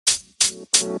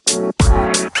Hihihi,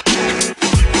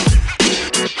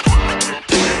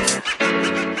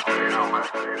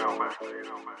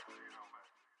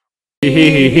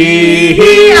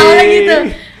 awalnya gitu.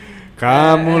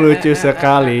 Kamu lucu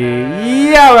sekali.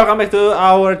 Iya, welcome back to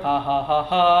our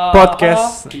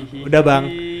podcast. Udah bang,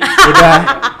 udah.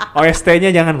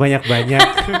 OST-nya jangan banyak-banyak.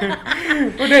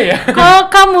 Udah ya. Kok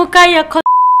kamu kayak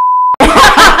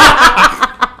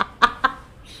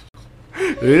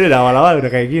Udah awal-awal udah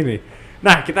kayak gini.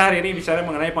 Nah, kita hari ini bicara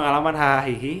mengenai pengalaman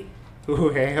HIHI.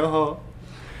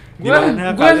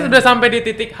 Gimana Gue kalian? udah sampai di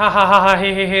titik hahaha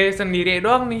hehehe sendiri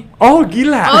doang nih. Oh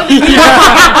gila.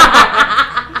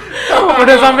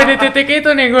 Udah sampai di titik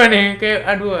itu nih gue nih. Kayak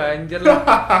aduh anjir lah.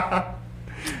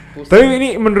 Tapi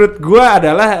ini menurut gue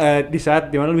adalah di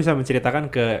saat dimana lu bisa menceritakan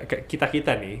ke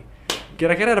kita nih.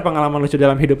 Kira-kira ada pengalaman lucu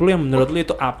dalam hidup lu yang menurut lu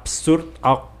itu absurd,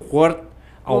 awkward,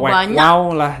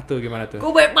 wow lah tuh gimana tuh? gue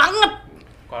baik banget.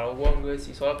 Kalau gue enggak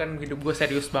sih, soalnya kan hidup gue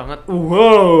serius banget.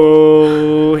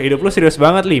 Wow, hidup lu serius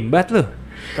banget, limbat lu.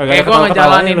 Kayak gue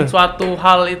ngejalanin suatu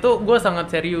hal itu gue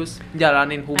sangat serius.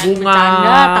 Jalanin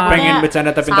hubungan. Pengen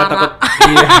bercanda tapi Sarah. takut.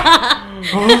 Iya.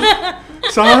 Oh,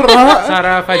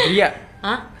 Sarah Fajria.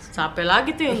 Hah? Siapa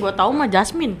lagi tuh yang gue tahu mah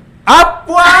Jasmine.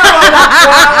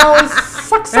 Wow.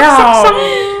 Sak.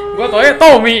 Gue tau ya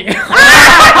Tommy.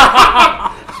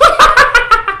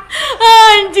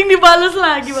 Anjing dibales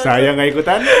lagi bang. Saya nggak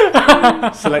ikutan.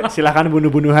 Silakan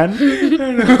bunuh-bunuhan.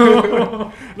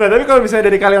 Nah, tapi kalau misalnya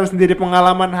dari kalian sendiri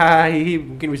pengalaman HIHI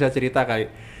mungkin bisa cerita kali.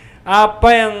 Apa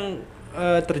yang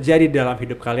terjadi dalam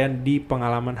hidup kalian di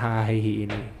pengalaman HIHI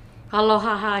ini? Kalau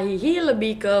HIHI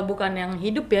lebih ke bukan yang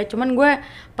hidup ya, cuman gue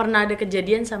pernah ada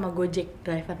kejadian sama Gojek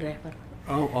driver.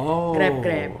 Oh. Grab.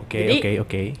 Oke.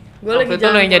 Gue lagi Waktu itu lo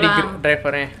jalan yang jadi pulang.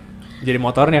 drivernya. Jadi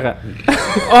motornya kak?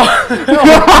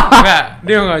 Enggak,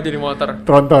 dia enggak jadi motor.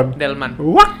 Tronton. Delman.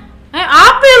 Wah.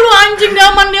 Apa lu anjing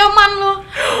Delman lu?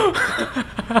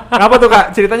 Apa tuh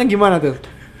kak? Ceritanya gimana tuh?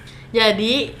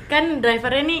 Jadi kan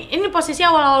drivernya ini posisi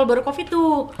awal-awal baru Covid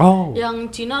tuh. Oh.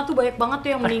 Yang Cina tuh banyak banget tuh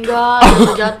yang meninggal,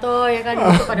 jatuh ya kan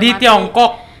gitu pada Di mati.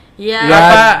 Tiongkok. Iya. Ya,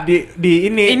 Apa? di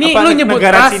ini Ini apa, lu nyebut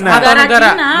negara ras Cina. atau negara?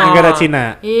 Negara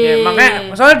Cina. Iya. Ya,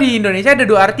 makanya soalnya di Indonesia ada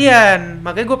dua artian.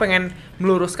 Makanya gue pengen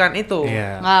meluruskan itu.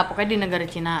 Iya. Nggak, pokoknya di negara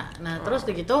Cina. Nah, terus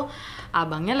udah gitu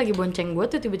abangnya lagi bonceng gue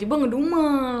tuh tiba-tiba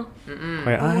ngedumel.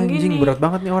 Kayak Ngomong anjing gini. berat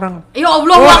banget nih orang. Ya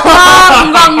Allah,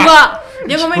 enggak.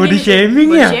 Dia ngomong Body gini. shaming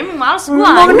ya? Body shaming males gua.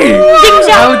 Ngomong nih. Anjing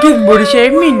sih. Algin body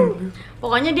shaming.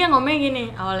 Pokoknya dia ngomong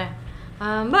gini awalnya.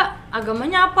 Mbak,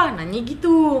 agamanya apa? Nanya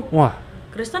gitu. Wah,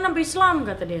 Kristen apa Islam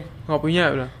kata dia. Nggak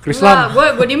punya bilang. Krislam.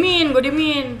 Gue diemin.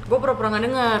 Gue pura-pura nggak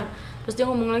dengar. Terus dia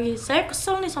ngomong lagi, saya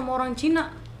kesel nih sama orang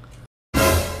Cina.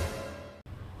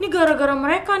 Ini gara-gara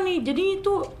mereka nih, jadi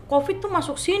itu Covid tuh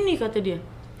masuk sini kata dia.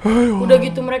 Udah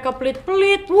gitu mereka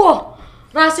pelit-pelit, wah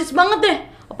rasis banget deh.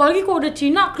 Apalagi kalau udah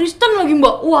Cina, Kristen lagi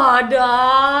mbak.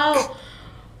 Wadaw.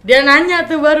 Dia nanya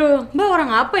tuh baru, mbak orang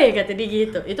apa ya kata dia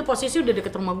gitu. Itu posisi udah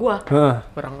deket rumah gua.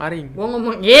 Perang aring. Gua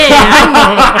ngomong,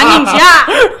 anjing siap.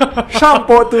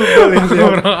 Sampo tuh boleh.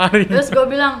 Perang aring. Terus gue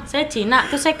bilang, saya Cina,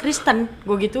 terus saya Kristen.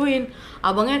 Gue gituin.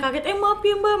 Abangnya kaget, maaf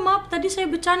ya mbak, maaf tadi saya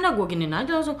bercanda. Gue giniin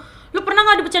aja langsung, lu pernah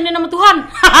gak dibercandain sama Tuhan?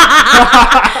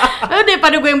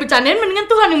 Daripada gue yang bercandain, mendingan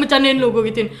Tuhan yang bercandain lu.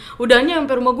 Gue gituin. Udahnya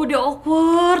sampai rumah gue dia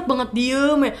awkward banget,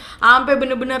 diem ya. Sampai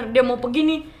bener-bener dia mau pergi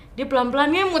nih, dia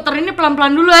pelan-pelannya muterinnya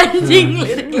pelan-pelan dulu anjing.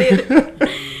 Lirik-lirik.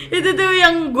 Itu tuh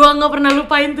yang gue gak pernah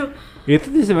lupain tuh.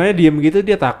 Itu tuh sebenarnya diem gitu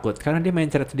dia takut karena dia main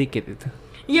ceret sedikit itu.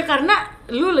 Iya karena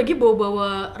lu lagi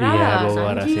bawa-bawa ras, Iya,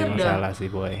 bawa ras anjir yang dah. masalah sih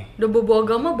boy. Udah bawa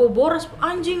agama, bawa boras,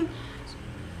 anjing.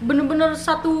 Bener-bener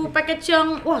satu package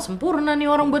yang, wah sempurna nih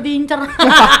orang buat diincar.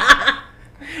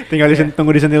 Tinggal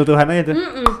tunggu disentil Tuhan aja tuh.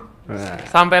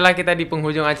 Sampailah kita di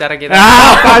penghujung acara kita.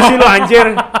 Apa sih lu anjir?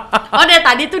 Oh dari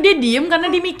tadi tuh dia diem karena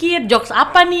dia mikir, jokes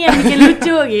apa nih yang bikin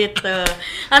lucu gitu.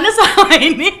 Karena selama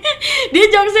ini, dia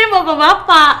jokesnya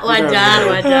bapak-bapak, wajar.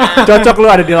 Cocok lu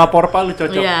ada di lapor pak lu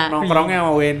cocok. Iya. Nongkrongnya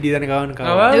sama Wendy dan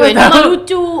kawan-kawan. Apa? Dia mah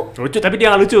lucu. Lucu tapi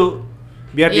dia nggak lucu.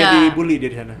 Biar dia Iya. dibully dia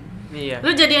di sana. Iya.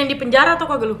 Lu jadi yang di penjara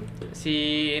atau kagak lu? Si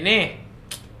ini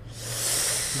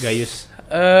Gayus.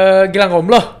 Gilang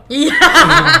Gombloh. Iya.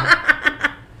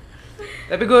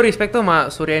 Tapi gue respect tuh sama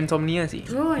Surya Insomnia sih.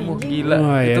 Oh, Wah, anjing. gila.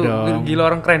 Wah, iya Itu dong. gila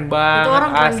orang keren banget. Itu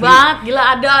orang keren asli. banget, gila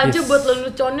ada aja Yes. buat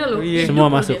leluconnya lu. Iya. Semua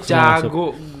Hidup masuk. dia. Jago.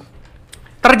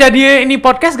 Terjadi ini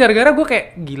podcast gara-gara gue kayak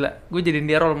gila. Gue jadiin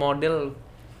dia role model.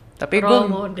 Tapi gue Role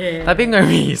model. Tapi nggak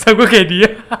bisa gue kayak dia.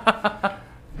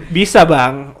 Bisa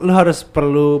bang, lu harus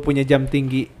perlu punya jam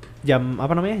tinggi, jam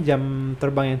apa namanya, jam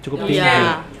terbang yang cukup tinggi.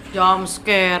 Iya, jump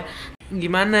scare.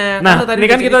 gimana? Nah, Kan ini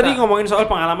kan kita cerita. tadi ngomongin soal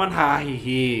pengalaman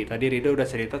HIHI. Tadi Rido udah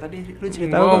cerita, tadi lu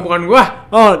cerita apa? Bukan gua.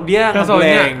 Oh, dia Kan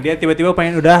soalnya- ngeblank. Dia tiba-tiba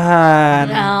pengen udahan.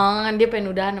 Nah, dia pengen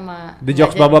udahan sama The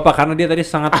jokes bapak karena dia tadi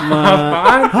sangat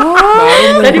Apaan?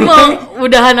 Tadi mau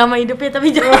udahan sama hidupnya tapi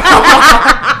jangan.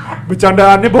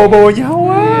 bercandaannya bawa-bawa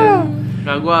nyawa.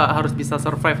 Nah, gua harus bisa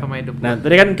survive sama hidup. Nah,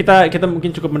 tadi kan kita mungkin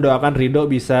cukup mendoakan Rido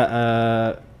bisa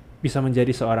menjadi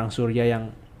seorang Surya yang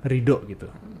Rido gitu.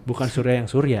 Bukan Surya yang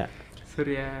Surya.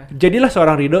 Surya. Jadilah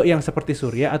seorang Rido yang seperti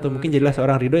Surya atau mungkin jadilah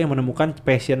seorang Rido yang menemukan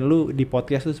passion lu di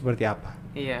podcast itu seperti apa?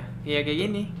 Iya kayak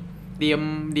gini.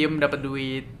 Diem dapat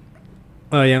duit.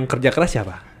 Yang kerja keras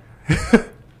siapa?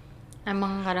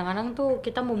 Emang kadang-kadang tuh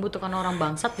kita membutuhkan orang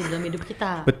bangsat di dalam hidup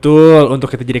kita. Betul, untuk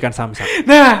kita jadikan samsak.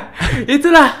 Nah,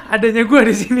 itulah adanya gua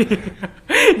di sini.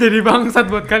 Jadi bangsat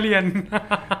buat kalian.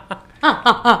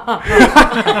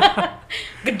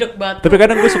 Gedek banget. Tapi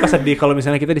kadang gue suka sedih kalau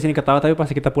misalnya kita di sini ketawa tapi pas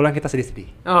kita pulang kita sedih-sedih.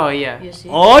 Oh iya. Iya sih.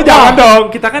 Oh, jangan dong.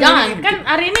 Kita kan Jangan, kan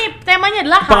hari ini temanya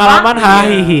adalah pengalaman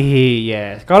HIHI. HIHI,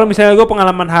 yes. Kalau misalnya gue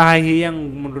pengalaman HIHI yang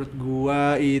menurut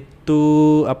gua itu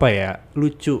apa ya,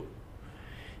 lucu.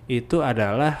 Itu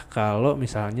adalah kalau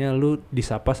misalnya lu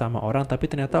disapa sama orang tapi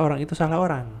ternyata orang itu salah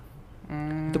orang.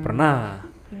 Itu pernah.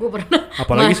 Gue pernah.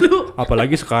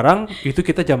 Apalagi sekarang itu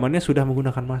kita zamannya sudah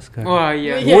menggunakan masker. Wah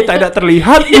iya. Iya. Tidak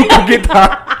terlihat muka kita.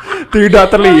 Tidak Bisa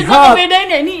terlihat. bedain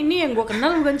ya, ini yang gue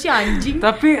kenal bukan si anjing.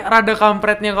 Tapi rada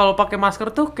kampretnya kalau pakai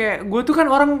masker tuh kayak gue tuh kan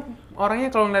orangnya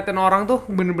kalau ngeliatin orang tuh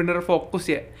bener-bener fokus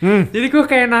ya. Jadi gue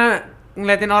kayak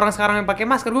ngeliatin orang sekarang yang pakai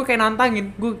masker, gue kayak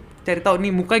nantangin. Gue cari tahu nih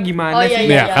muka gimana Oh, sih.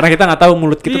 iya. Ya, karena kita nggak tahu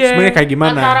mulut kita tuh Iya. sebenarnya kayak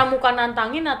gimana. Antara muka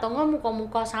nantangin atau enggak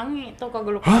muka-muka sange tuh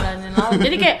kagak lu kelanin lawan.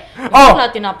 Jadi kayak Oh.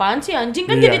 ngeliatin apaan sih anjing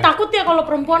kan Iya. jadi takut ya kalau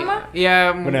perempuan mah.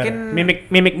 Iya Bener. mungkin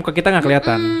Mimik muka kita nggak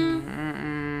kelihatan.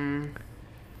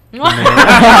 Wah,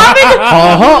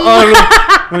 Oh, lu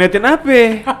ngeliatin apa?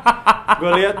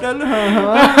 Gue lihat kan lu,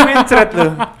 mencret lu.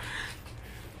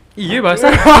 iya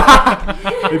basah.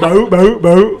 Bau.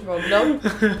 goblok.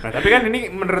 Nah, tapi kan ini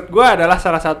menurut gue adalah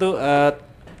salah satu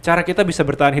cara kita bisa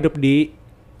bertahan hidup di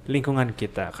lingkungan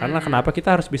kita. Karena kenapa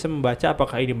kita harus bisa membaca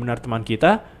apakah ini benar teman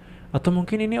kita atau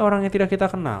mungkin ini orang yang tidak kita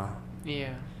kenal.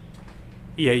 Iya.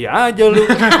 Iya aja lu.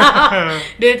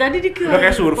 Dari tadi dikira. Udah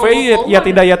kayak survei ya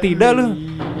tidak lu.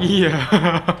 Iya.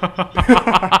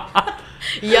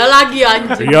 Iya lagi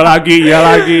anjing. Iya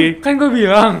lagi. Kan gue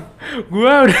bilang,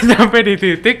 gue udah nyampe di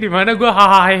titik dimana gue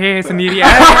hahaha sendiri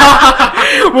aja.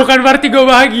 Bukan berarti gue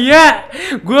bahagia.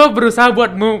 Gue berusaha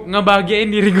buat ngebahagiain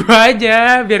diri gue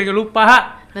aja biar gak lupa.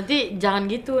 Nanti jangan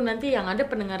gitu, nanti yang ada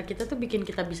pendengar kita tuh bikin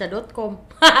kitabisa.com.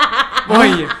 Oh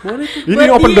iya. Boleh tuh. Ini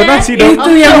Buat open dia. donasi dong.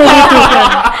 Itu yang gue butuhkan.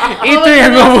 Itu yang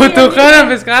gue butuhkan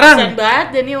sampai sekarang. Kasian banget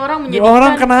dan ini orang Ini menyedihkan.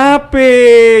 orang kenapa?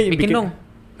 Bikin dong.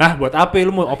 Ah, buat apa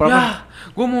lu mau oper apa? Ya,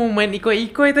 gue mau main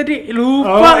iko-iko tadi. Oh,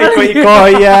 Lupa.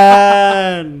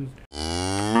 iko-ikoyan.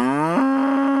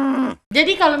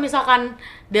 Jadi kalau misalkan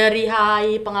dari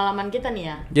HIHI pengalaman kita nih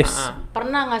ya, Yes.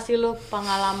 pernah nggak sih lo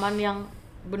pengalaman yang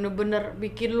bener-bener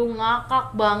bikin lu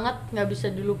ngakak banget, nggak bisa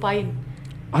dilupain?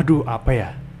 Aduh, apa ya?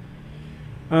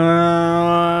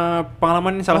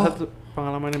 Pengalaman ini salah satu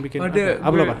pengalaman yang bikin Ada,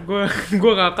 apa?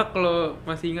 gue ngakak kalau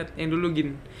masih ingat yang dulu gin.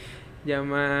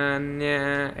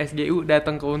 Zamannya SGU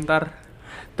datang ke Untar.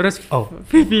 Terus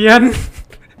Vivian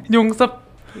nyungsep.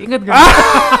 Ingat gak?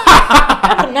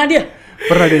 Pernah dia?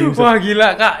 Pernah dia nyungsep. Wah gila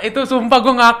kak, itu sumpah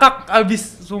gue ngakak abis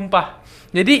sumpah.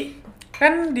 Jadi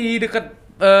kan di deket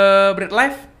Bread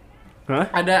Life Hah?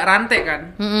 ada rantai kan.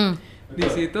 Di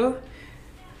situ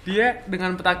dia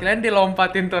dengan petakilan dia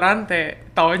lompatin tuh rantai.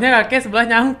 Taunya kakinya sebelah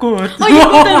nyangkut. Oh iya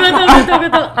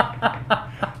betul.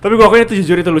 Tapi gua akuin itu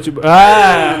jujur itu lucu.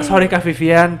 Sorry Kak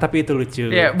Vivian, tapi itu lucu.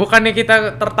 Ya, bukannya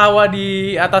kita tertawa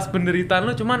di atas penderitaan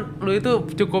lu, cuman lu itu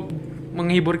cukup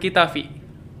menghibur kita, Vi.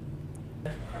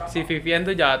 Si Vivian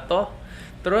tuh jatuh,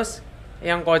 terus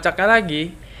yang kocaknya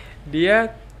lagi, dia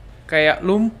kayak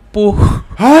lumpuh.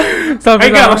 Hah?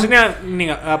 Sampai Enggak, maksudnya ini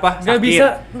apa?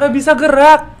 nggak bisa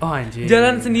gerak. Oh anjir.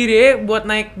 Jalan sendiri buat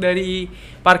naik dari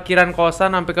parkiran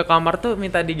kosan sampai ke kamar tuh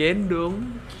minta digendong.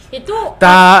 Itu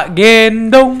Tak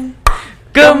gendong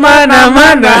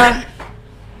kemana-mana.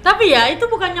 tapi ya itu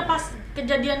bukannya pas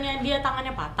kejadiannya dia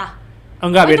tangannya patah.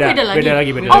 Enggak, Oh, itu beda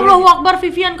lagi. Allahu Akbar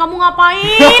Vivian, kamu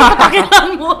ngapain? Petakilan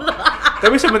mulu.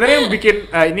 Tapi sebenarnya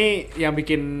yang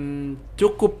bikin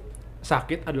cukup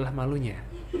sakit adalah malunya.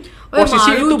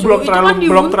 Posisi malu, itu cuy. belum Itu kan di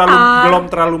Untar.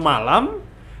 terlalu malam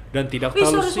dan tidak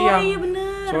terlalu Sore-sore siang. iya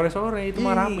bener. Sore-sore itu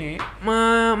mah rame.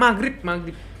 Maghrib.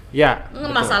 Ya.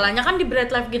 Masalahnya kan di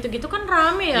Bread Life gitu-gitu kan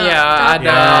rame ya. Iya, Capek.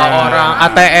 ada orang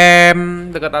ATM,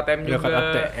 dekat ATM juga. Dekat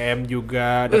ATM juga.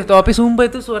 Tapi sumpah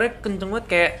itu suaranya kenceng banget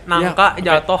kayak nangka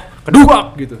jatuh.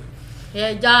 Kedua gitu.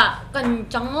 Ya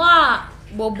kenceng lah.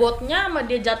 Bobotnya sama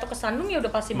dia jatuh ke sandung ya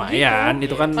udah pasti Lumayan,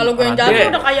 begitu. itu kan Kalau gue yang ada.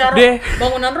 jatuh udah kayak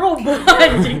bangunan roboh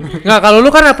anjing. Nggak, kalau lu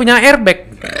kan punya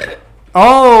airbag.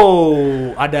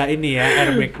 Oh, ada ini ya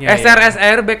airbagnya. SRS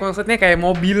airbag maksudnya kayak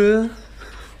mobil.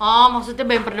 Oh, maksudnya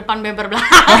bumper depan, bumper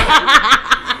belakang.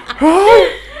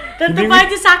 Tetep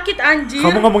aja sakit anjir.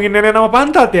 Kamu ngomongin nenen sama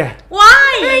pantat ya?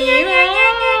 Wah,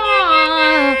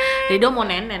 Rido mau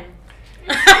nenen.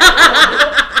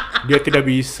 Dia tidak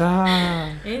bisa.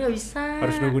 Nggak bisa.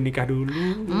 Harus nunggu nikah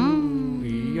dulu.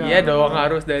 Iya. Iya dong,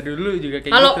 harus dari dulu juga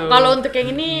kayak gitu. Kalau untuk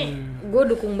yang ini, gue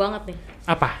dukung banget nih.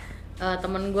 Apa?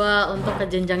 Temen gue untuk ke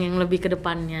jenjang yang lebih ke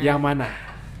depannya. Yang mana?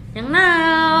 Yang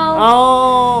now.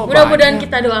 Oh, Mudah-mudahan banyak.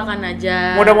 kita doakan aja.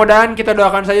 Mudah-mudahan kita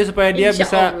doakan saja supaya dia Insya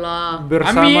bisa Allah.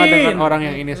 bersama Amin. dengan orang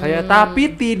yang ini saya,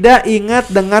 tapi tidak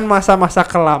ingat dengan masa-masa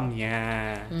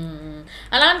kelamnya.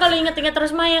 Karena kan kalau inget-inget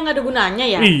terus mah ya nggak ada gunanya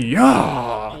ya. Iya.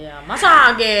 Iya,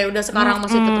 masa age udah sekarang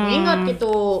masih tetap ingat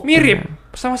gitu. Mirip,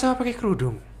 sama-sama pakai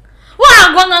kerudung.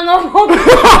 Wah, gua nggak ngomong.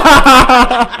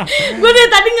 Gua dari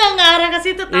tadi nggak ngarah ke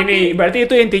situ tapi Ini berarti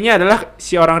itu intinya adalah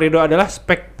si orang Rido adalah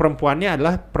spek perempuannya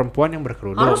adalah perempuan yang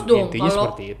berkerudung. harus dong Intinya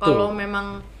kalau seperti itu. kalau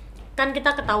memang kan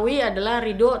kita ketahui adalah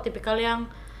Rido tipikal yang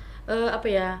apa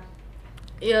ya?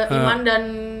 Ya, iman dan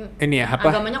ini ya,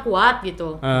 apa? agamanya kuat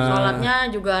gitu.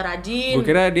 Sholatnya juga rajin. Gue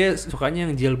kira dia sukanya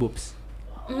yang gel boobs.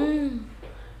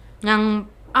 Yang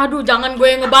aduh jangan gue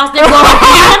yang ngebahas deh gue.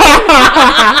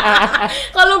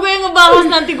 Kalau gue yang ngebahas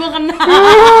nanti gue kena.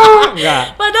 Enggak.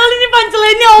 Padahal ini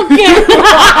punchline-nya oke.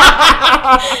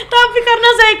 Tapi karena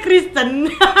saya Kristen.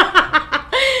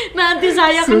 Nanti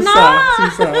saya kena.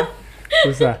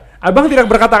 Susah. Abang tidak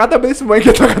berkata-kata, tapi semua yang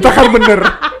kita katakan bener.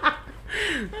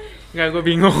 Nggak, gue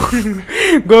bingung.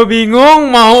 Gue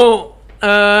bingung mau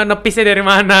nepisnya dari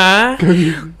mana.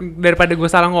 Daripada gue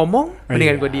salah ngomong,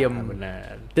 mendingan gue diem.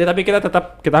 Benar. Ya, tapi kita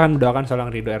akan mendoakan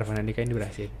seorang Rido Ervanandika ini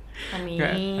berhasil. Amin.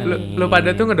 Lu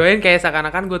pada tuh ngedoain kayak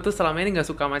seakan-akan gue tuh selama ini nggak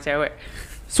suka sama cewek.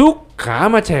 Suka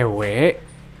sama cewek?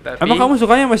 Tapi, Emang kamu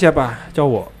sukanya sama siapa?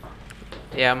 Cowok?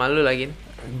 ya malu lagi.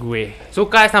 Gue.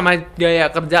 Suka sama gaya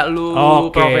kerja lu,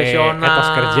 Oke, profesional. etos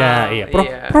kerja, iya.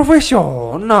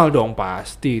 Profesional dong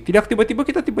pasti. Tidak tiba-tiba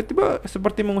kita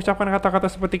seperti mengucapkan kata-kata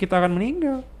seperti kita akan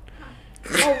meninggal.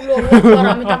 Allah,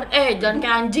 jangan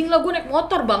kayak anjing lah, gue naik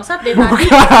motor bangsat deh tadi.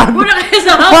 Gue udah kayak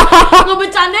sama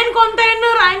ngebecandain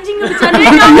kontainer anjing,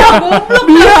 ngebecandain apa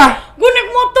goblok. Gue naik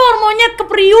motor monyet ke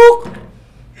Priuk.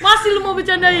 Masih lu mau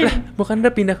bercandain? Bukan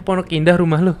udah pindah ke Pondok Indah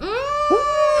rumah lu?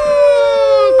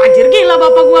 Tajir gila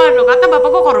bapak gue, lo kata bapak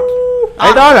gue korup.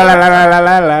 Ayo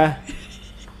la.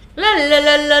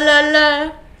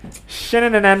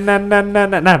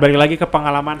 Nah, balik lagi ke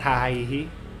pengalaman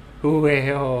HIHI.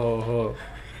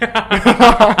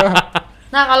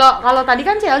 Nah kalau tadi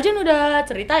kan si Aljun udah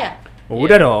cerita ya?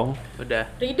 Udah dong. Udah.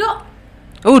 Rido?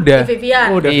 Udah.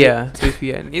 Vivian? Udah. Iya,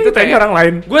 Vivian. Itu kayaknya orang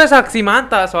lain. Gue saksi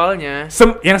mata soalnya.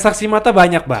 Yang saksi mata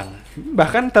banyak bang.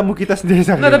 Bahkan tamu kita sendiri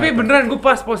saksi Nggak, tapi mata. beneran gue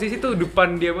pas posisi tuh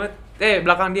depan dia banget.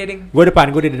 Belakang dia, Ding. Gue di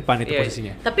depan itu Iya.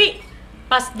 posisinya. Tapi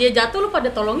pas dia jatuh lu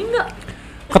pada tolongin nggak?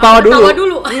 Ketawa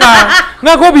dulu.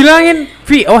 Nggak, gue bilangin,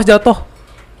 Vi, awas jatuh.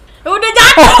 Udah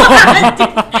jatuh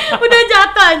anjing. Udah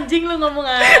jatuh anjing lu ngomong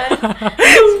aja.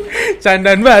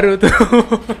 Candaan baru tuh.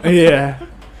 Iya.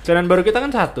 Channel baru kita kan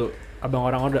satu.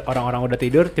 Orang-orang udah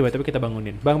tidur, tiba-tiba kita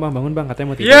bangunin. Bang, bangun bang, katanya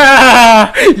mau tidur.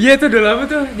 Iya tuh udah lama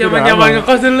tuh. Zaman-zaman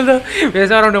ngekos dulu tuh.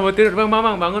 Biasa orang udah mau tidur, bang,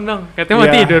 bangun bang. Katanya mau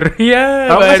tidur. Iya.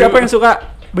 Tahu nggak siapa yang suka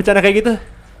bercanda kayak gitu?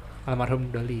 Almarhum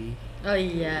Doli. Oh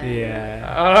iya. Iya.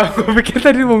 Gue pikir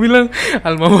tadi mau bilang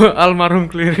almarhum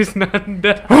Kliris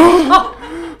Nanda.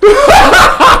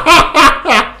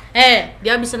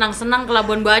 Dia habis senang-senang ke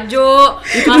Labuan Bajo.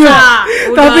 Masa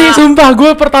udah. Tapi sumpah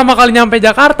gue pertama kali nyampe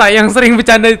Jakarta yang sering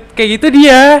bercanda kayak gitu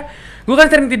dia. Gue kan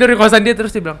sering tidur di kosan dia,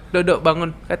 terus dia bilang, Dodok bangun,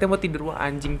 katanya mau tidur. Wah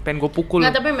anjing, pengen gue pukul.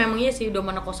 Nggak, tapi memang iya sih, udah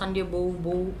mana kosan dia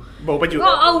bau-bau. Bau baju. Ya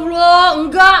Allah,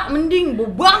 enggak, mending bau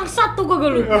bangsat tuh gue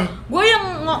lu. Gue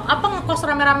yang ngekos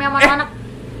rame-rame sama anak.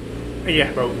 Iya,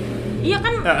 bau. Iya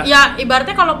kan, ya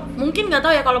ibaratnya kalau mungkin nggak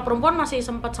tahu ya, kalau perempuan masih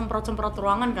sempat semprot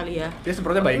ruangan kali ya. Dia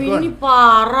semprotnya baik Ini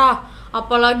parah,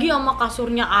 apalagi sama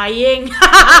kasurnya Ayeng.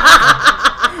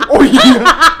 Oh iya.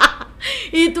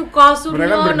 Itu kasurnya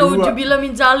Mereka naujubillah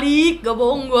min zalik, gak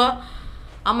bohong gua.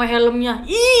 Sama helmnya,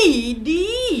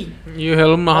 Iya,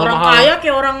 helm mahal-mahal. Orang kaya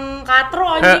kayak orang katro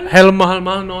anjing. Helm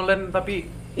mahal-mahal Nolan, tapi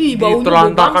Ih, baunya bau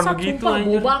ditelantarkan bangsat, begitu, sumpah, bau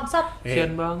anjir. bangsat.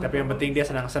 Kasian banget. Tapi yang penting dia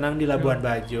senang-senang di Labuan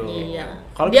Bajo. Iya.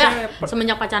 Kalau Dia misalnya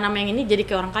semenjak pacaran sama yang ini jadi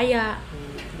kayak orang kaya.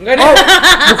 Enggak deh.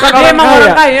 bukan Dia emang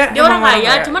orang kaya. Dia orang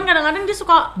kaya, cuman kadang-kadang dia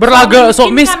suka Berlaga sok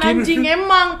kan, miskin. anjing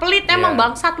emang pelit emang Iya,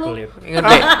 bangsat lu. pelit. Ingat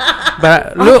deh.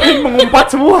 Lu mengumpat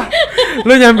semua.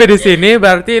 lu nyampe di sini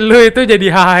berarti lu itu jadi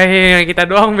hahaha kita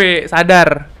doang, Be.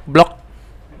 Sadar. Blok.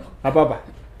 Apa-apa?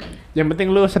 Yang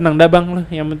penting lu senang dah, Bang, lu.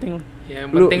 Yang penting lu. Yang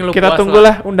penting lu Kita puas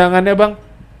tunggulah undangannya, Bang.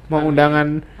 Mau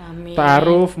undangan Amin.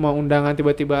 ta'aruf, mau undangan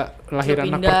tiba-tiba lahir Suruh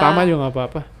anak pindah. pertama juga nggak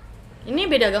apa-apa. Ini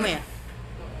beda agama ya?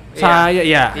 Saya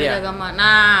ya. Beda Iya. agama.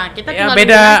 Nah, kita Ya tinggal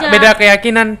beda nungguin aja. beda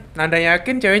keyakinan. Nanda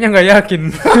yakin, ceweknya nggak yakin.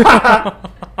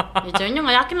 Ya ceweknya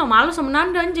nggak yakin lo, malu sama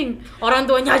Nanda anjing. Orang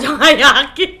tuanya aja nggak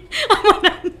yakin sama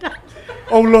Nanda.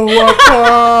 Allahu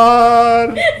Akbar.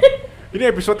 Ini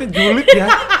episode-nya julid ya.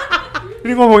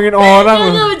 Ini ngomongin orang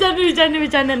loh. Nggak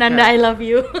bercanda Nanda, I love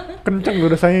you. Kenceng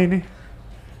gue rasanya ini.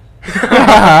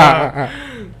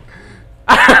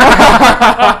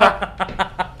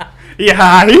 Iya,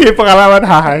 HIHI, pengalaman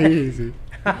HIHI sih.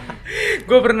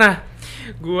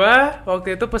 Gue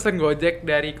waktu itu pesen Gojek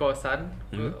dari kosan.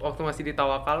 Waktu masih di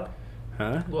Tawakal.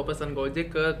 Hah? Gue pesen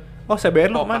Gojek ke Oh, CBR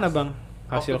lu Kokas. mana, Bang?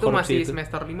 Hasil waktu itu korupsi masih itu.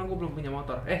 semester 5 gue belum punya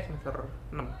motor. Semester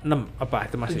 6. 6 apa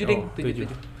itu masih? 7 ding, 7.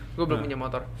 Gue belum punya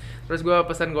motor. Terus gue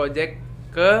pesen Gojek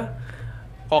ke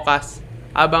Kokas.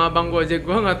 Abang-abang Gojek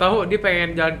gue nggak tahu dia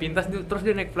pengen jalan pintas, terus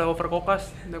dia naik flyover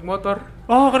Kokas, naik motor.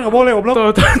 Oh, kan nggak boleh,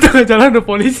 goblok. Tuh, tengah jalan ada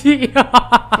polisi.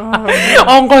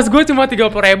 Ongkos gue cuma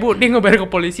 30.000, dia ngebayar ke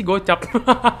polisi gocap.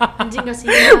 Anjing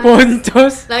kasihan.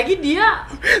 Boncos. Lagi dia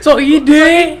So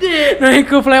ide. Naik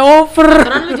ke flyover.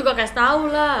 aturan lu juga kasih tahu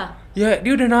lah. Ya,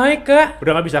 dia udah naik, Kak.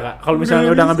 Udah nggak bisa, Kak. Kalau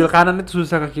misalnya udah ngambil kanan itu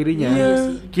susah ke kirinya.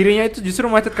 Iya. Kirinya itu justru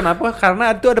macet. Kenapa?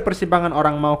 Karena itu ada persimpangan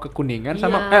orang mau ke Kuningan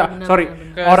sama Iya, benar, sorry,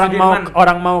 benar. Ke orang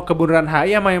Sudirman. mau ke Bundaran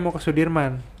HI sama yang mau ke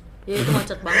Sudirman. Ya itu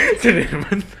macet banget sih.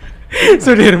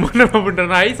 Sudirman sama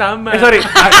Bundaran HI sama. Sorry.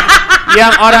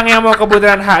 Yang orang yang mau ke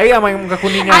Bundaran HI sama yang mau ke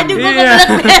Kuningan. Aduh, gua Iya.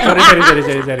 kebelet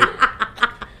deh. Sorry.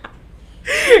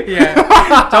 Iya.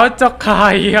 Cocok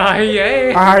HI.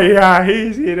 HIHI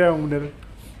sih dong, bener.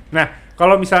 Nah,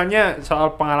 kalau misalnya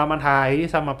soal pengalaman HIHI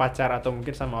sama pacar atau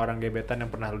mungkin sama orang gebetan yang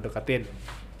pernah lu deketin,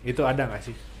 itu ada nggak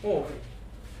sih? Oh,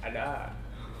 ada.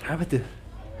 Apa tuh?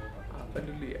 Apa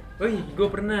dulu ya? Oh, gue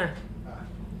pernah.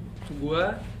 Gue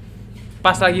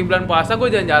pas lagi bulan puasa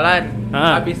gue jalan-jalan.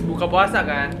 Habis buka puasa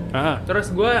kan. Terus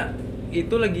gue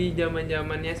itu lagi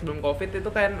zaman-zamannya sebelum Covid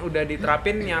itu kan udah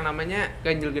diterapin yang namanya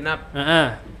ganjil genap.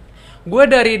 Gue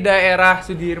dari daerah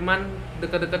Sudirman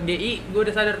deket-deket GI, gue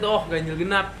udah sadar tuh, oh ganjil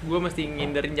genap, gue mesti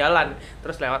ngindarin jalan.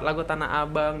 Terus lewat lah gue Tanah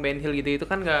Abang, Ben Hill gitu, itu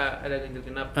kan nggak ada ganjil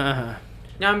genap.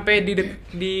 Nyampe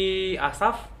di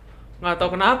Asaf, nggak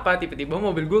tahu kenapa tiba-tiba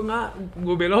mobil gue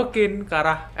gue belokin ke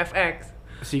arah FX.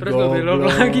 Si Terus gue belok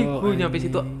goblok, lagi, gue nyampe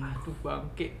anjing. situ, aduh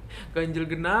bangke, ganjil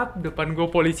genap, depan gue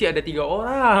polisi ada 3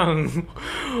 orang.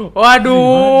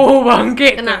 Waduh,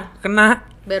 bangke, kena,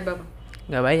 Bayar berapa?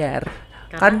 nggak bayar.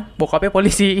 Kan bokapnya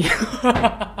polisi.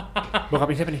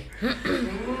 Bokapnya siapa nih?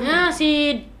 Ya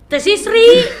si Tesi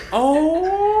Sri.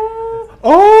 Oh,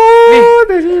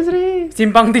 Desi Sri.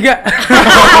 Simpang 3.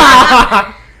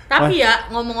 Tapi ya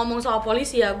ngomong-ngomong soal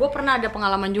polisi ya, gue pernah ada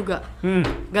pengalaman juga.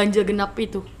 Ganjil genap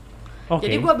itu. Oke.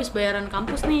 Jadi gue habis bayaran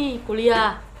kampus nih,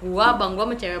 kuliah. Bang gua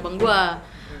sama cewek bang gua.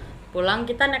 Pulang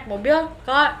kita naik mobil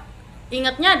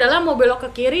ingatnya adalah mau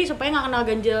belok ke kiri supaya nggak kena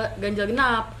ganjil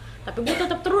genap. Tapi gue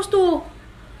tetap terus tuh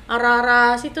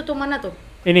arah-arah situ tuh, mana tuh?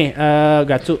 Ini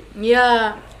Gatsu.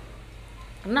 Iya.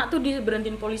 Kena tuh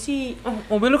berhentiin polisi. Oh,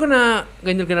 mobil lu kena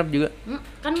ganjil genap juga?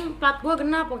 Kan plat gua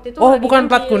genap waktu itu. Oh, lagi bukan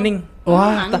plat ganjil. kuning.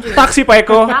 Wah, Anjir. taksi Pak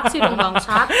Eko. Taksi dong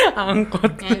bangsat.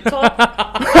 Angkot. Ngencot.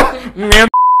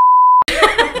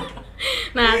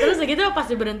 Nah, terus segitu pas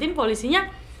diberhentiin polisinya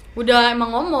udah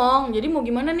emang ngomong. Jadi mau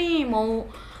gimana nih? Mau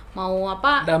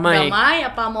apa? Damai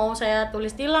apa mau saya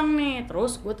tulis tilang nih?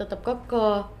 Terus gue tetap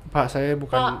kekeh. Pak, saya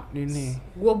bukan Pak, ini.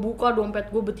 Gue buka dompet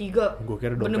gue bertiga. Gua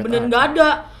kira dompet bener-bener ada. nggak ada.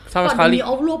 Sama Pak, sekali. demi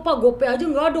Allah Pak, GoPay aja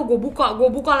nggak ada. Gue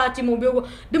buka laci mobil gue.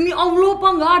 Demi Allah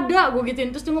Pak, nggak ada. Gue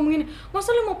gituin. Terus dia ngomong gini,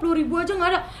 masa 50.000 aja nggak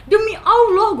ada? Demi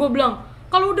Allah, gue bilang.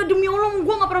 Kalau udah demi Allah,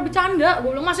 gue nggak pernah bercanda. Gue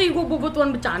bilang, masa gue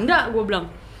butuhan bercanda? Gue bilang.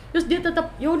 Terus dia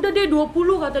tetap, ya udah deh 20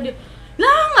 kata dia.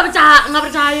 Lah nggak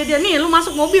percaya dia, nih lu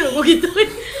masuk mobil gue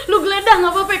gituin, lu geledah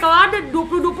nggak apa-apa kalau ada 20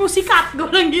 sikat, gue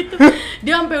bilang gitu.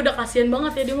 Dia sampai udah kasihan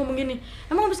banget ya, dia ngomong gini,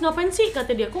 emang habis ngapain sih,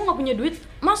 kata dia, kok nggak punya duit,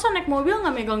 masa naik mobil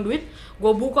nggak megang duit?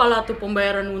 Gue buka lah tuh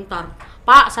pembayaran Untar,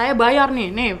 Pak saya bayar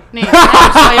nih saya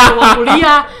harus bayar uang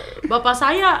kuliah, bapak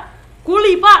saya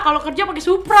kuli pak, kalau kerja pakai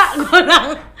Supra gue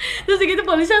bilang. Terus gitu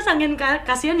polisi sangin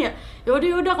kasihan ya.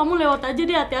 Yaudah kamu lewat aja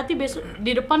deh, hati-hati besok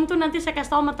di depan tuh nanti saya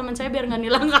kasih tau sama teman saya biar nggak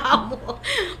nilang kamu.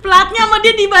 Platnya sama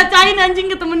dia dibacain anjing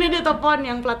ke temennya, dia telepon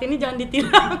yang plat ini jangan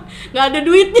ditilang, nggak ada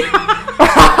duitnya.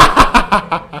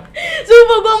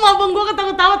 Sumpah gue sama abang gue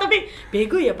ketawa-tawa tapi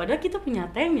bego ya, padahal kita punya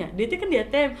ATM ya, duitnya kan di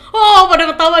ATM. Oh pada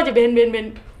ketawa aja, ben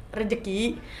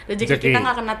rezeki kita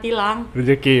nggak kena tilang.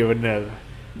 Rezeki bener.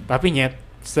 Tapi nyet,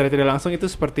 secara tidak langsung itu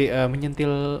seperti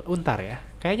menyentil untar ya.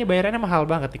 Kayaknya bayarannya mahal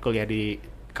banget nih kuliah di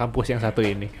kampus yang satu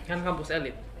ini. Kan kampus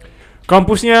elit.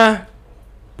 Kampusnya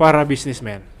para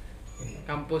bisnismen.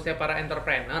 Kampusnya para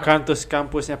entrepreneur.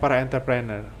 Kampusnya para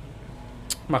entrepreneur.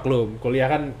 Maklum,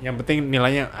 kuliah kan yang penting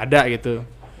nilainya ada gitu.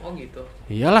 Oh gitu.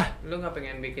 Iyalah. Lu nggak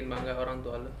pengen bikin bangga orang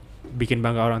tua lu? Bikin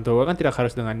bangga orang tua kan tidak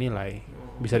harus dengan nilai.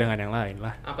 Bisa dengan yang lain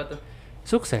lah. Apa tuh?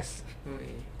 Sukses.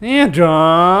 Iya. Iya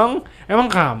dong. Emang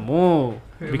kamu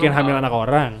bikin hamil kamu. anak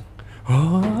orang?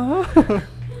 Oh.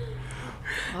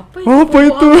 Apa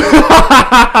itu?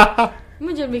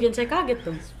 Emang jangan bikin saya kaget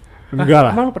dong. Enggak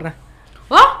lah. Emang lu pernah?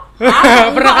 Wah?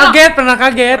 Pernah kaget. Pernah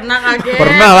kaget.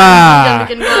 Pernah lah. Jangan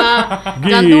bikin gua Gila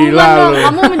jantungan dong. lu.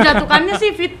 Kamu menjatuhkannya sih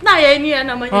fitnah ya ini ya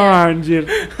namanya. Oh, anjir.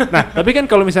 Nah, tapi kan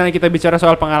kalau misalnya kita bicara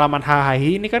soal pengalaman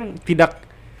HIHI ini kan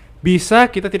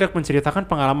kita tidak menceritakan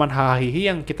pengalaman HIHI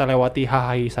yang kita lewati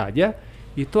HIHI saja.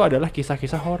 Itu adalah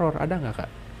kisah-kisah horor. Ada nggak, Kak?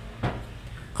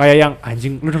 Kayak yang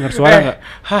anjing, lu dengar suara nggak?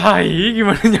 Hai,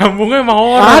 gimana nyambungnya emang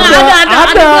horor?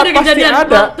 Ada pasti kejadian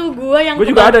ada. waktu gua yang Gua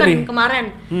juga ada Banten nih. kemarin.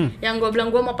 Yang gua bilang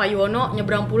gua mau Pak Yono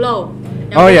nyebrang pulau.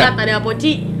 Yang Oh, gua iya. lihat ada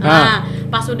Poci. Nah,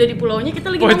 pas udah di pulaunya kita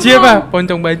lagi Poci nongkrong. apa?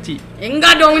 Poncong banci.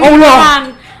 Enggak dong, ini Allah. bukan.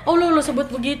 Oh lu sebut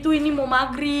begitu, ini mau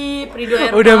maghrib, Ridho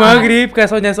Erman. Udah maghrib,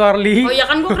 kasonya Suarli. Oh iya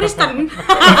kan gua Kristen.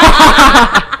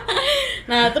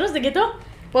 Nah terus gitu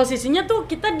posisinya tuh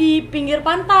kita di pinggir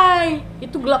pantai.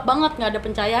 Itu gelap banget, nggak ada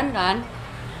pencahayaan kan.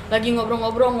 Lagi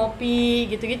ngobrol-ngobrol,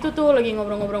 ngopi, gitu-gitu tuh. Lagi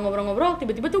ngobrol-ngobrol,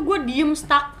 tiba-tiba tuh gue diem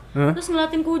stuck. Terus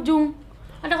ngeliatin ke ujung.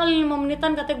 Ada kali 5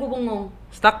 menitan katanya gue bengong.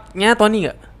 Stucknya Tony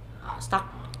nggak? Stuck.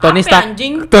 Tony Apa Stark.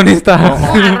 anjing? Tony Stark.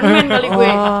 Oh Iron Man kali gue.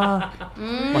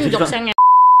 Masih Joksengnya.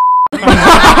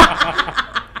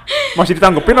 Masih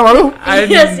ditanggepin sama lu?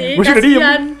 Iya sih, Gua sih udah diem.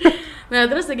 kasihan. Nah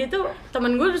terus segitu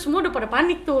temen gue semua udah pada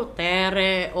panik tuh.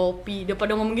 Tere, Opi, udah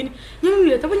pada ngomong gini, yang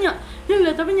lihat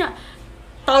apa nyak?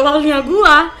 Tololnya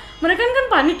gue, mereka kan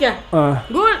panik ya.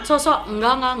 Gue sosok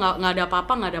enggak ada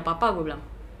apa-apa gue bilang.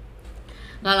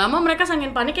 Nggak lama mereka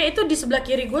sangin panik ya, itu di sebelah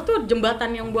kiri gue tuh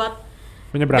jembatan yang buat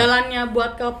Menyeberang. jalannya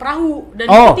buat ke perahu dan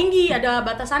itu tinggi, ada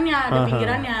batasannya, ada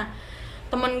pinggirannya.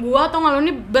 Temen gua atau nggak lo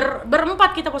ini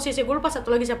berempat kita posisi, gue lupa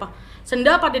satu lagi siapa.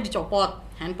 Sendal pada dicopot,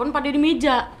 handphone pada di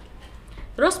meja.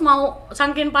 Terus mau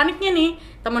saking paniknya nih,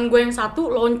 teman gue yang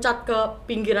satu loncat ke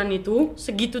pinggiran itu,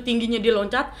 segitu tingginya dia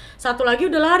loncat, satu lagi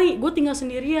udah lari, gue tinggal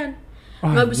sendirian.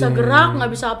 Nggak bisa gerak,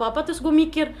 nggak bisa apa-apa. Terus gue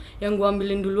mikir, yang gue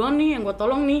ambilin duluan nih, yang gue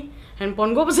tolong nih,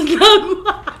 handphone gue pesen lagu.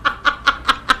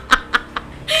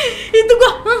 Itu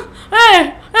gue,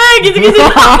 gitu-gitu.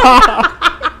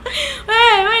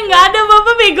 Nggak ada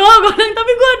apa-apa bego, gue bilang,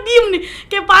 tapi gue diem nih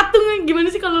kayak patung.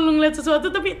 Gimana sih kalau lu ngeliat sesuatu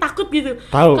tapi takut gitu?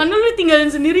 Tahu. Karena lu tinggalin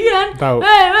sendirian. Tahu.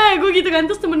 Gue gitu kan.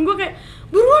 Terus temen gue kayak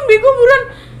buruan bego buruan.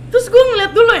 Terus gue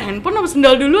ngeliat dulu handphone sama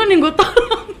sendal duluan yang gue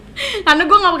tolong. Karena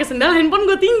gue nggak pakai sendal, handphone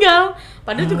gue tinggal.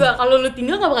 Padahal juga kalau lu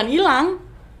tinggal nggak bakal hilang.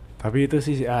 Tapi itu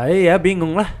sih, ya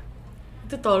bingung lah.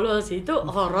 Itu tolol sih, itu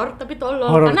horor tapi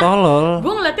tolol. Horor Karena tolol.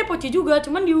 gue ngeliatnya Poci juga,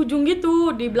 cuman di ujung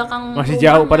gitu, di belakang Masih rumahnya.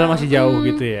 jauh, padahal masih jauh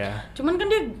gitu ya. Cuman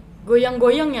kan dia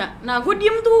goyang-goyang ya. Nah, gue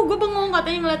diem tuh, gue bengong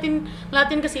katanya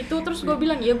ngeliatin ke situ. Terus gue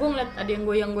bilang, iya gue ngeliat ada yang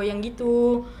goyang-goyang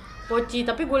gitu, Poci.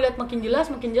 Tapi gue liat makin jelas,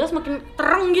 makin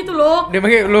terang gitu loh. Dia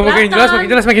makin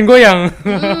Kelihatan. jelas makin goyang.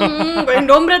 Goyang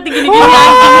dompet gini-gini anjing.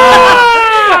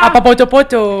 Apa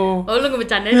poco-poco? Oh lu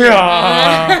ngebecandain Ya.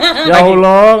 Ya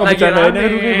Allah, ngebecandainnya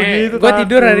aduh kayak begitu. Gua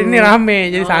tidur hari ini rame,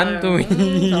 jadi Oh, santuy.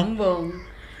 Sombong.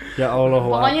 Ya Allah.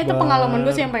 Pokoknya itu Akbar. pengalaman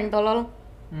gue sih yang paling tolol.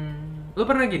 Lu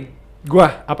pernah gini?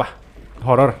 Gua apa?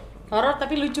 Horor. Horor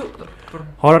tapi lucu.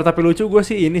 Horor tapi lucu gua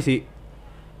sih ini sih.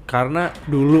 Karena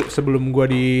dulu sebelum gua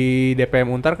di DPM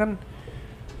Untar kan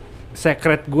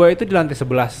secret gua itu di lantai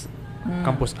 11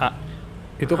 kampus A.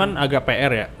 Itu kan agak PR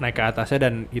ya, naik ke atasnya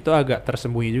dan itu agak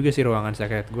tersembunyi juga sih ruangan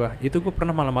secret gua. Itu gua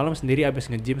pernah malam-malam sendiri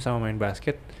abis nge-gym sama main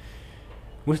basket.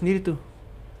 Gua sendiri tuh.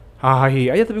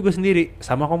 Hahaha aja tapi gua sendiri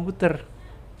sama komputer.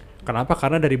 Kenapa?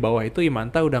 Karena dari bawah itu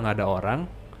Imanta udah nggak ada orang,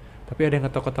 tapi ada yang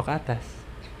ngetok-ketok ke atas.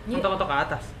 Foto-foto ke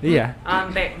atas. Iya.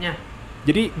 Antenya.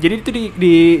 Jadi itu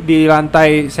di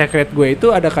lantai secret gue itu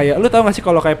ada kayak, lu tau gak sih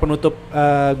kalau kayak penutup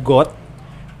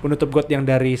got yang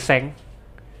dari seng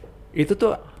itu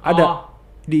tuh ada.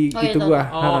 di Oh, itu iya, gua.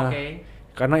 Oh, Nah, oke.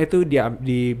 karena itu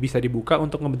bisa dibuka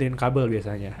untuk ngebenerin kabel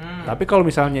biasanya. Tapi kalau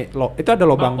misalnya itu ada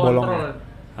lubang Bang bolongnya.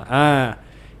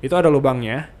 Itu ada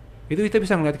lubangnya. Itu kita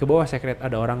bisa ngeliat ke bawah secret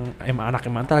ada orang anak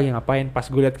manta lagi ngapain. Pas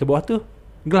gue liat ke bawah tuh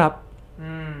gelap.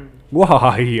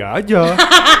 Wah iya aja.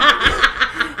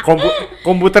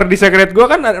 Komputer di secret gue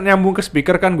kan nyambung ke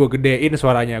speaker kan, gue gedein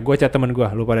suaranya. Gue chat temen gue,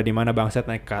 lu pada di mana bangsat,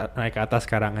 naik ke atas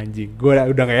sekarang anjing. Gue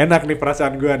udah gak enak nih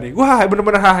perasaan gue nih. Wah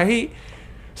bener-bener HIHI.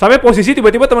 Sampai posisi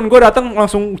tiba-tiba temen gue datang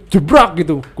langsung jebrak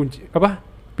gitu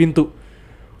pintu.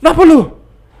 Kenapa lu?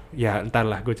 Ya entar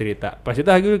lah gue cerita. Pas itu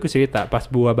gue cerita. Pas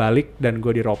gua balik dan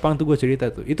gue di Ropang tuh gue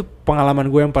cerita tuh. Itu pengalaman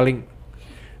gue yang paling.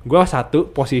 Gue satu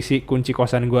posisi kunci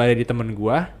kosan gue ada di temen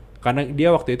gue. Karena dia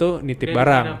waktu itu nitip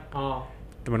barang.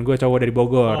 Temen gue cowok dari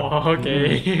Bogor. Oh, oke.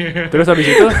 Terus habis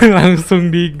itu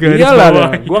langsung digaris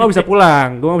iyalah, gue gak bisa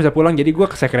pulang. Jadi gue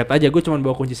ke secret aja. Gue cuma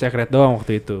bawa kunci secret doang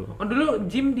waktu itu. Oh dulu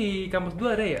gym di kampus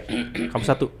 2 ada ya? Kampus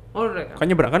 1. Oh udah. Kan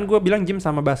nyebrang kan gue bilang gym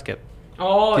sama basket.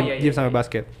 Oh Gym, iya. gym sama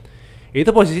basket. Itu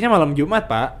posisinya malam Jumat,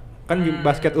 Pak. Kan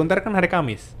basket Untar kan hari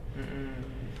Kamis.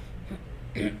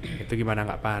 Itu gimana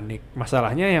nggak panik?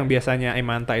 Masalahnya yang biasanya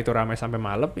Imanta itu ramai sampai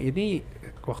malam, ini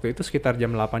waktu itu sekitar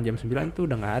jam 8 jam 9 itu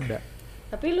udah nggak ada.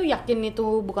 Tapi lu yakin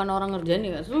itu bukan orang ngerjain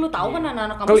ya? Lu tahu kan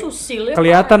anak-anak kampus usil ya.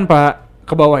 Kelihatan, Pak.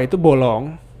 Ke bawah itu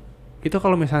bolong. Itu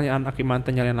kalau misalnya anak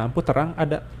Imanta nyalain lampu terang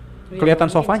ada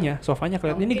kelihatan sofanya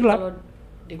kelihatan. Ini gelap. Kalau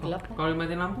digelap kan. Kalau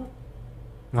dimatiin lampu?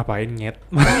 Ngapain nyet?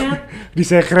 Di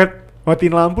secret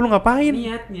matiin lampu lu ngapain?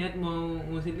 Niat mau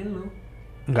ngusilin lu.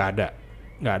 Nggak ada,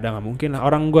 nggak mungkin lah.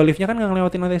 Orang gua liftnya kan nggak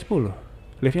ngelewatin lantai 10.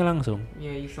 Liftnya langsung.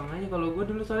 Ya iseng aja, kalau gua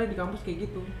dulu soalnya di kampus kayak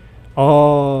gitu.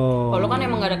 Oh. Kalau kan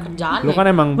emang gak ada kerjaan. Lu kan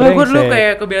emang Gua brengsek. dulu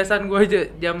kayak kebiasaan gua aja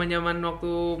zaman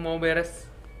waktu mau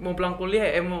pulang kuliah,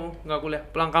 nggak kuliah,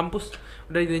 pulang kampus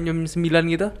udah jam 9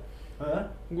 gitu.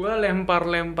 Gua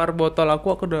lempar botol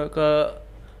aku udah ke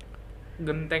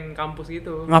genteng kampus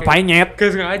gitu. Ngapain nyet?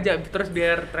 Sengaja terus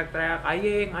biar teriak-teriak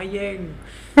ayeng.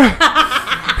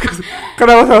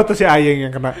 Kenapa selalu tuh si Ayeng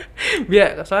yang kena?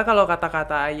 Biar soalnya kalau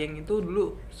kata-kata ayeng itu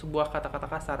dulu sebuah kata-kata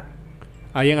kasar.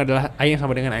 Ayeng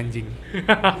sama dengan anjing.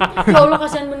 Ya Allah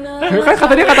kasihan bener. Kan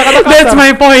katanya kata-kata kasar. That's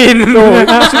my point. Tuh,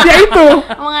 maksudnya itu.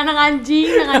 Emang anak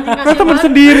anjing Kan kasihan temen banget.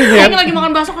 sendiri ya. Ayeng lagi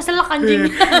makan bakso keselak anjing.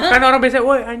 Kan orang biasa,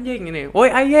 woi anjing ini, woi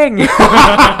ayeng.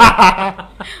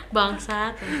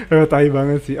 Bangsat. Tai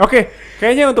banget sih. Oke,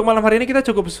 kayaknya untuk malam hari ini kita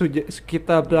cukup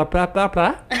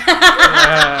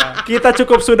kita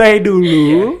cukup sudahi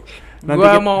dulu. Nanti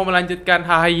Gua mau melanjutkan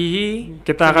HIHI.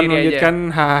 kita akan sendiri melanjutkan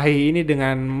HIHI ini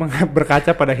dengan berkaca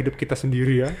pada hidup kita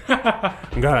sendiri ya.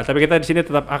 Enggak lah, tapi kita di sini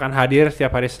tetap akan hadir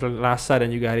setiap hari Selasa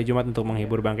dan juga hari Jumat untuk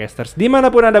menghibur Bangkesters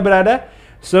dimanapun Anda berada.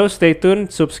 So stay tune,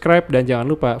 subscribe dan jangan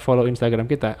lupa follow Instagram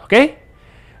kita. Oke?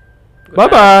 Bye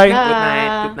bye.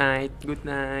 Good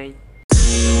night.